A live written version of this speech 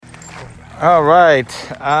All right.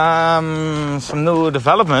 Some new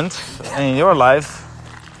development in your life.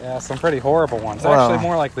 Yeah, some pretty horrible ones. Well, Actually,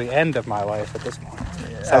 more like the end of my life at this point.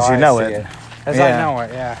 As you know it. As I know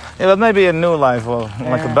it, yeah. Yeah, but maybe a new life will,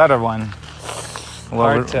 like a better one,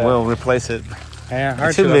 will replace it. Yeah, hard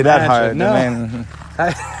It shouldn't to be that imagine. hard. No. I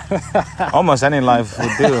mean, almost any life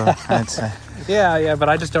would do, I'd say. Yeah, but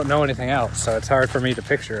I just don't know anything else, so it's hard for me to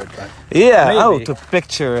picture it. But Yeah, maybe. to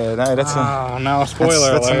picture it. That's no,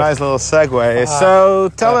 spoiler that's alert. a nice little segue. So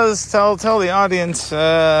tell the audience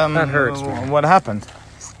that hurts me. What happened.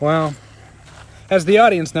 Well, as the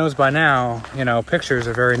audience knows by now, pictures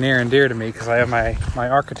are very near and dear to me because I have my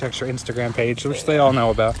architecture Instagram page, which they all know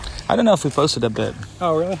about. I don't know if we posted a bit.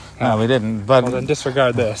 Oh, really? No, we didn't. But Well, then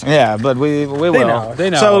disregard this. yeah, but we will. They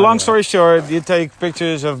know. So long anyway. story short, you take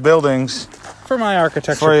pictures of buildings For my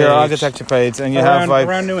architecture for page. your architecture page, and you around, have like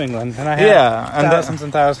around New England, and I have and thousands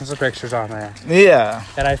and thousands of pictures on there. yeah,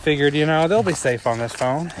 And I figured, they'll be safe on this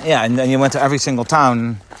phone and then you went to every single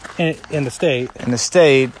town in the state. in the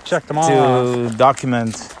state Checked them all off. to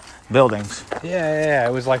document buildings. Yeah.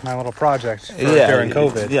 It was like my little project during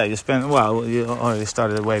COVID. You already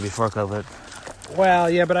started it way before COVID. Well,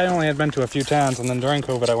 yeah, but I only had been to a few towns, and then during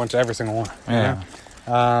COVID, I went to every single one. Yeah.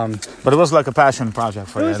 But it was like a passion project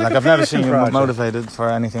for It you. was Like like a I've never passion seen you project. motivated for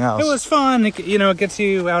anything else. It was fun. It gets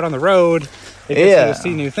you out on the road. It gets you to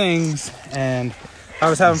see new things, and I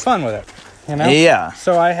was having fun with it. Yeah.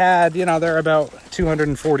 So I had, there are about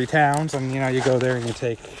 240 towns, and you go there and you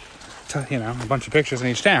take, a bunch of pictures in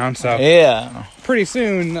each town. So Yeah. pretty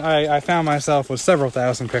soon I found myself with several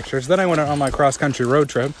thousand pictures. Then I went on my cross-country road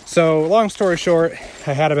trip. So long story short,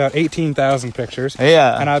 I had about 18,000 pictures.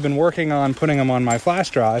 Yeah. And I've been working on putting them on my flash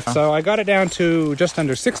drive. So I got it down to just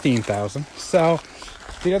under 16,000. So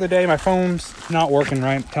the other day my phone's not working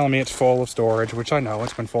right, telling me it's full of storage, which I know,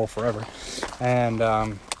 it's been full forever. And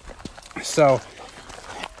so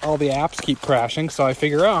all the apps keep crashing, so I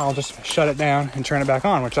figure, I'll just shut it down and turn it back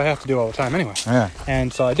on, which I have to do all the time anyway. Yeah.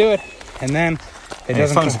 And so I do it, and then it Your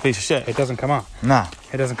doesn't phone's a piece of shit. It doesn't come on. No.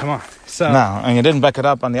 It doesn't come on. So No, and you didn't back it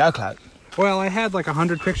up on the iCloud. well, I had like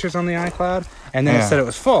 100 pictures on the iCloud, and then it Yeah. said it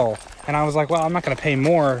was full, and I was like, well, I'm not going to pay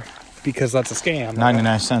more because that's a scam.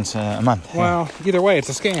 99 cents a month. Well, either way, it's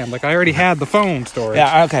a scam. Like, I already had the phone storage.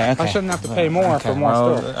 Yeah, okay. I shouldn't have to pay more for more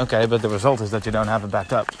storage. Okay, but the result is that you don't have it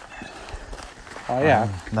backed up. Oh yeah,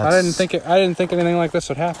 I didn't think anything like this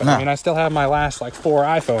would happen. No. I mean, I still have my last 4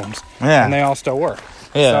 iPhones, Yeah. and they all still work.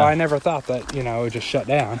 Yeah. So I never thought that it would just shut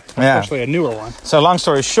down, Yeah. especially a newer one. So long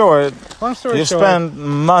story short, Long story you short, spent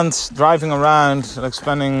months driving around, like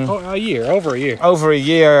spending over a year, over a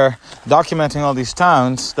year documenting all these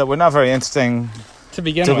towns that were not very interesting to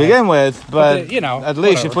begin to with. begin with, but at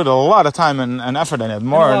least you whatever. put a lot of time and effort in it,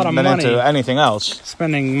 more lot of than money. into anything else.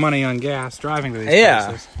 Spending money on gas, driving to these Yeah.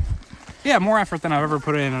 places. Yeah, more effort than I've ever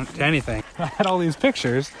put into anything. I had all these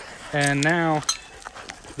pictures, and now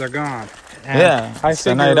they're gone. And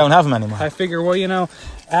So now you don't have them anymore. I figure, well,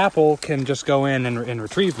 Apple can just go in and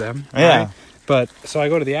retrieve them. Yeah. Right? But so I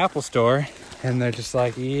go to the Apple store, and they're just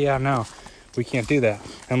like, yeah, no, we can't do that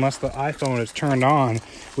unless the iPhone is turned on.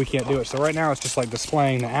 We can't do it. So right now it's just like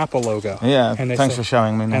displaying the Apple logo. Yeah, And they thanks say- for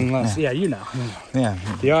showing me. Unless, you know, Yeah.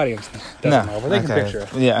 the audience doesn't know, but they can okay. picture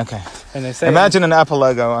it. Yeah, okay. And they say Imagine an Apple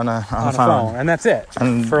logo on a on a phone, and that's it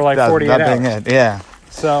And for like that, 48 that hours. being it, yeah.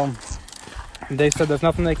 So they said there's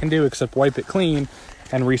nothing they can do except wipe it clean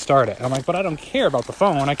and restart it. And I'm like, but I don't care about the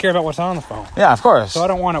phone. I care about what's on the phone. Yeah, of course. So I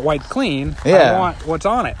don't want it wiped clean. Yeah. I want what's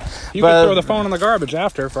on it. You But- can throw the phone in the garbage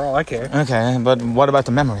after, for all I care. Okay, but what about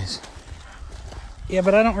the memories? Yeah,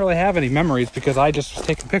 but I don't really have any memories because I just was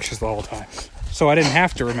taking pictures the whole time. So I didn't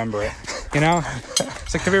have to remember it.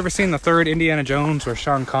 It's like, have you ever seen the third Indiana Jones where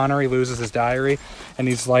Sean Connery loses his diary? And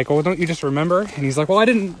he's like, oh, don't you just remember? And he's like, well, I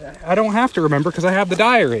don't have to remember because I have the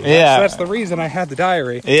diary. Yeah. That's the reason I had the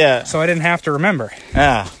diary. Yeah. So I didn't have to remember.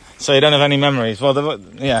 Yeah. So you don't have any memories. Well,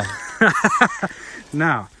 yeah.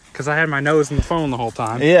 No, because I had my nose in the phone the whole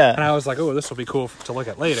time. Yeah. And I was like, oh, this will be cool to look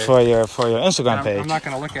at later. For your Instagram And page. I'm not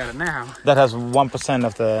going to look at it now. That has 1%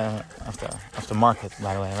 of the market,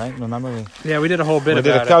 by the way, right? Remember Yeah, we did a whole bit we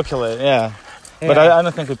did about a it. calculate, yeah. But Yeah. I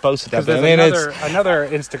don't think we posted that. Because I there's mean, another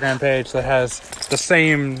Instagram page that has the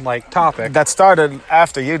same topic. that started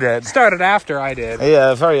after you did. Started after I did.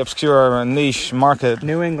 Yeah, a very obscure niche market.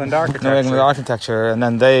 New England architecture. New England architecture, and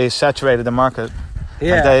then they saturated the market.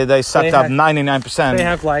 Yeah. Like they sucked up had- 99%. They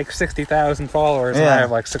have 60,000 followers, and Yeah. I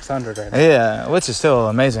have 600 right now. Yeah, which is still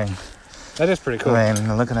amazing. That is pretty cool. I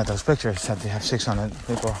mean, looking at those pictures, that they have 600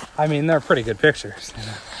 people. I mean, they're pretty good pictures.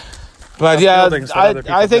 But yeah, buildings that other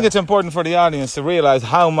people I think built. it's important for the audience to realize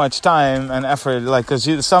how much time and effort, like, because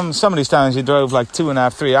some of these towns you drove like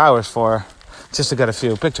 2.5, 3 hours for just to get a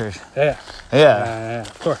few pictures. Yeah. Yeah.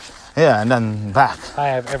 Of course. Yeah, and then back. I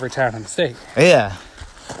have every town in the state. Yeah.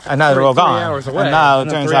 And now they're all 3 gone. hours away, and now it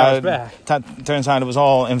and then turns 3 hours out turns out it was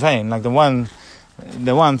all in vain. Like the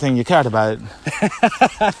one thing you cared about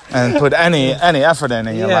and put any effort in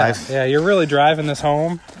your life. Yeah, you're really driving this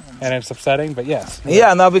home, and it's upsetting, but yes.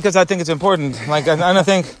 Yeah, no, because I think it's important. Like, and I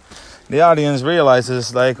think the audience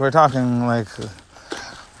realizes, like, we're talking like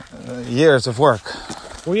years of work.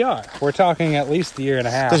 We are. We're talking at least a year and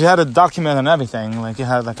a half. Because you had a document and everything. Like, you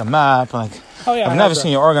had like a map. Like, Oh yeah, I've never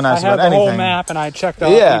seen you organized I had about the anything. whole map, and I checked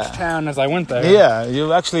off Yeah. each town as I went there. Yeah,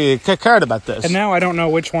 you actually cared about this. And now I don't know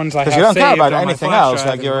which ones I have Because you don't care saved about on my anything flash else,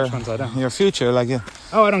 drive like and which ones I don't. your future. Like,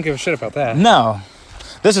 Oh, I don't give a shit about that. no,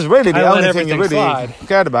 this is really the I let only thing you everything really slide.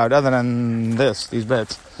 cared about, other than these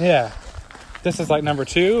bits. Yeah. This is like number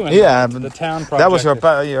 2, and Yeah, the town project. That was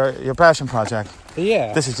is- your passion project.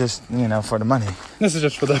 Yeah. This is just for the money. This is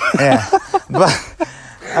just for the... Yeah, but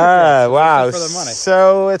wow. for the money.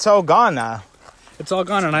 So it's all gone now. It's all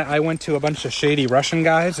gone, and I went to a bunch of shady Russian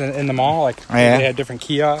guys in the mall. Like, Yeah. they had different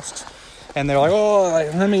kiosks. And they're like, oh,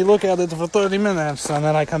 let me look at it for 30 minutes. And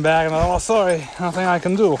then I come back and they're like, oh, sorry, nothing I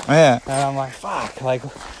can do. Yeah. And I'm like, fuck, like,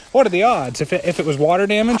 what are the odds? If it was water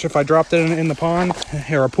damage, if I dropped it in the pond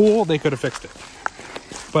or a pool, they could have fixed it.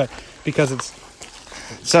 But because it's,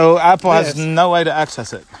 So Apple has Yes. no way to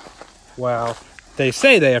access it. well, they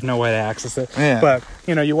say they have no way to access it. Yeah. But,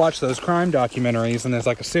 you watch those crime documentaries and there's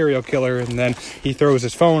like a serial killer and then he throws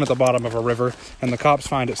his phone at the bottom of a river and the cops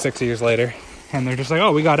find it 6 years later. And they're just like,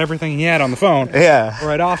 oh, we got everything he had on the phone. Yeah.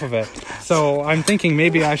 Right off of it. So I'm thinking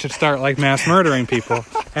maybe I should start like mass murdering people.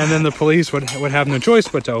 And then the police would have no choice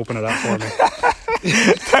but to open it up for me.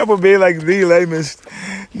 That would be like the lamest.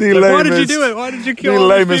 Why did you do it? Why did you kill The all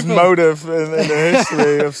these lamest people? motive in the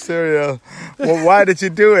history of serial. Well, why did you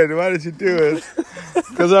do it? Why did you do it?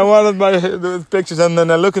 Because I wanted the pictures, and then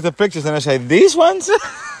I look at the pictures and I say, these ones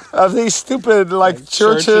of these stupid like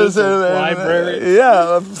churches and and libraries.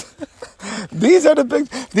 yeah. These are the big.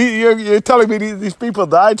 You're telling me these people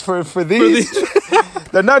died for these?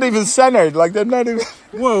 They're not even centered. Like they're not even.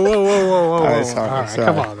 Whoa. Oh, sorry, All right, sorry.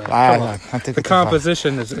 come on, man. I Come on. think The it's fine.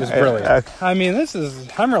 composition is brilliant. I mean,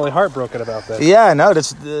 I'm really heartbroken about this. Yeah, no,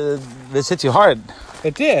 this hit you hard.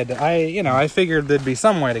 It did. I figured there'd be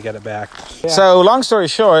some way to get it back. Yeah. So, long story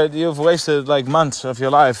short, you've wasted like months of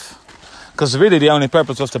your life. Because really the only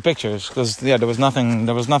purpose was the pictures. Because, there was nothing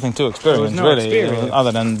to experience, no really. experience.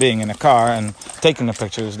 Other than being in a car and taking the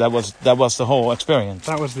pictures. That was the whole experience.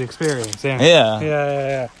 That was the experience, yeah. Yeah.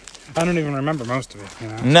 Yeah. I don't even remember most of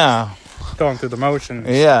it, No. Going through the motions.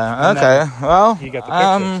 Yeah, And okay. then Well, you got the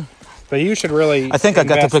pictures. But you should really I think I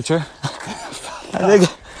got the invest- picture. I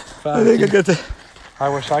think I got the... I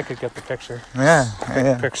wish I could get the picture.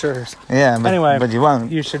 Yeah. Pictures. Yeah, but, Anyway, but you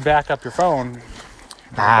won't. You should back up your phone.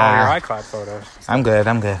 All your iCloud photos. I'm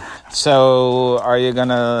good. So, are you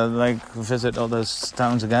gonna like visit all those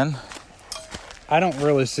towns again? I don't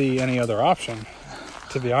really see any other option,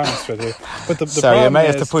 to be honest with you. But the So problem you may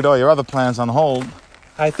is, have to put all your other plans on hold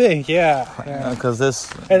I think, yeah. because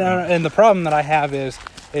this. And the problem that I have is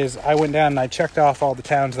I went down and I checked off all the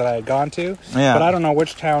towns that I had gone to, Yeah. but I don't know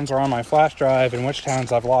which towns are on my flash drive and which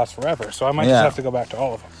towns I've lost forever. So I might Yeah. just have to go back to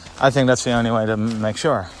all of them. I think that's the only way to make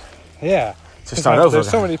sure. Yeah. To start over. There's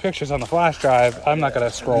so again. many pictures on the flash drive. I'm not going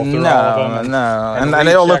to scroll through No, all of them. no, and and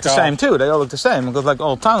they all look the recheck same off. too. They all look the same because like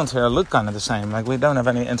all towns here look kind of the same. Like we don't have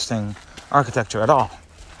any interesting architecture at all.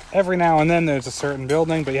 Every now and then there's a certain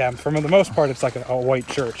building, but yeah, for the most part it's like a white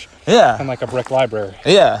church Yeah, and like a brick library,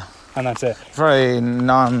 yeah, and that's it. very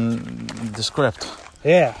nondescript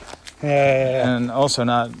Yeah. Yeah. and also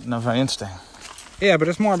not very interesting. Yeah, but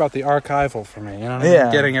it's more about the archival for me, you know what I mean?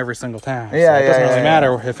 Yeah. Getting every single town. Yeah, so it doesn't yeah, really yeah,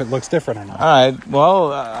 matter if it looks different or not. All right.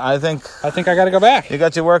 Well, I think I think I got to go back. you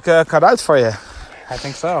got your work cut out for you. I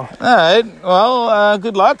think so. All right. Well,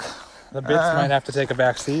 good luck. The bits might have to take a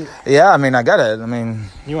back seat. Yeah, I mean, I get it. I mean,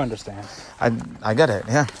 You understand. I get it.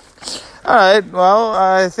 Yeah. All right. Well,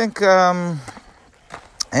 I think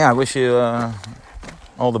I wish you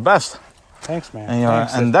all the best Thanks, man. in your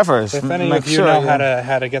Thanks. endeavors. If any Make of you sure know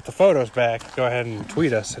how to get the photos back, go ahead and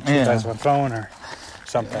tweet us at Yeah. 2001phone or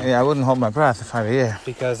something. Yeah, I wouldn't hold my breath if I were you.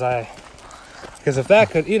 Because if that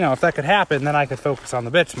could happen, then I could focus on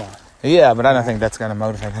the bits more. Yeah, but I don't think that's going to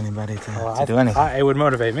motivate anybody to do anything. It would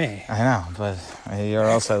motivate me. I know, but you're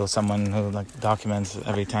also someone who like documents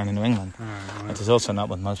every town in New England. Which is also not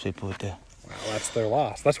what most people would do. Well, that's their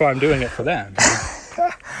loss. That's why I'm doing it for them.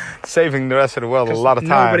 saving the rest of the world a lot of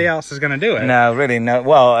time. Nobody else is going to do it. No, really, no.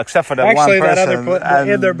 Well, except for that Actually, one person. that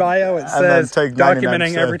other in their bio, it says take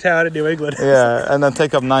documenting 99%. every town in New England. Yeah, and then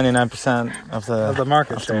take up 99% of the Of the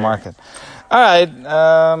market of the share. market. All right,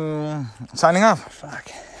 signing off. Fuck.